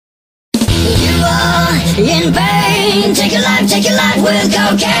are in pain. Take your life with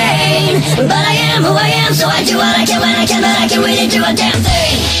cocaine. But I am who I am, so I do what I can when I can, but I can really do a damn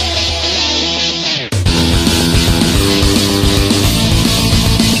thing.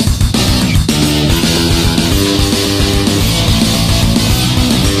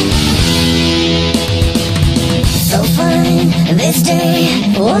 So fine, this day,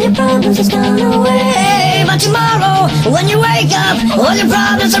 all your problems has gone away. But tomorrow, when you wake up, all your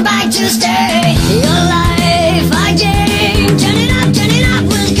problems are back to stay. Your life, I game, turn it up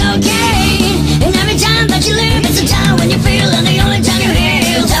with cocaine. And every time that you live, it's a time when you feel, and the only time you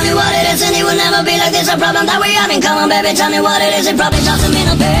heal. Tell me what it is, and it will never be like this. A problem that we have in common, baby. Tell me what it is, it probably doesn't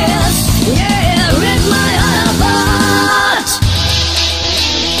mean a bit. Yeah, rip my heart apart.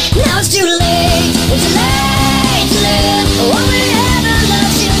 Now it's too late, it's too late to live. Only heaven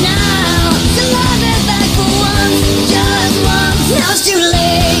loves you now. So love it back for once, just once. Now it's too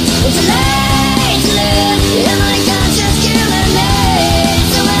late, it's too late to live. And my conscience killing me.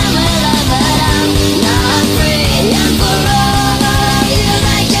 So I'm in love, but I'm not free. And for all of you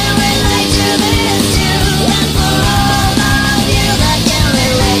that can relate to this too. And for all of you that can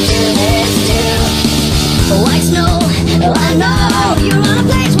relate to this too. White snow, I know you're on a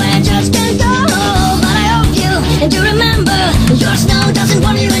place where you just can't go. But I hope you do remember, your snow doesn't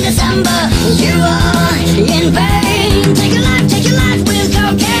warm you in December. You are in pain. Take your life with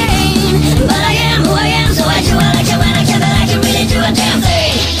cocaine. But I am who I am, so I do what I can when I can, but I can really do a damn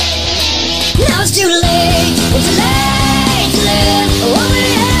thing. Now it's too late, it's too late to live. Only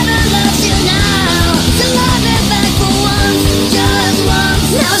heaven loves you now. So love it back for once, just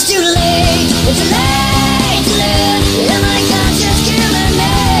once. Now it's too late, it's too late to live. And my conscience killing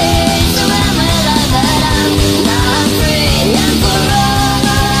me. So I'm alive, but I'm not free. And for all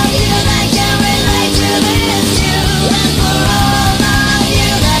of you that can relate to this too. And for all of you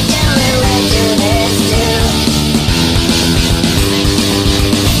that can relate to this too.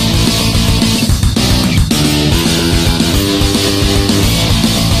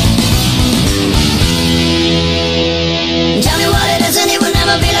 Tell me what it is, and it will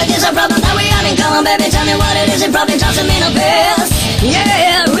never be like this. A problem that we have in common, baby. Tell me what it is, it probably doesn't mean a piss.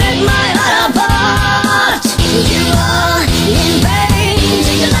 Yeah, rip my heart apart. You are in pain.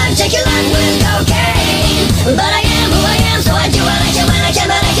 Take your life with cocaine. But I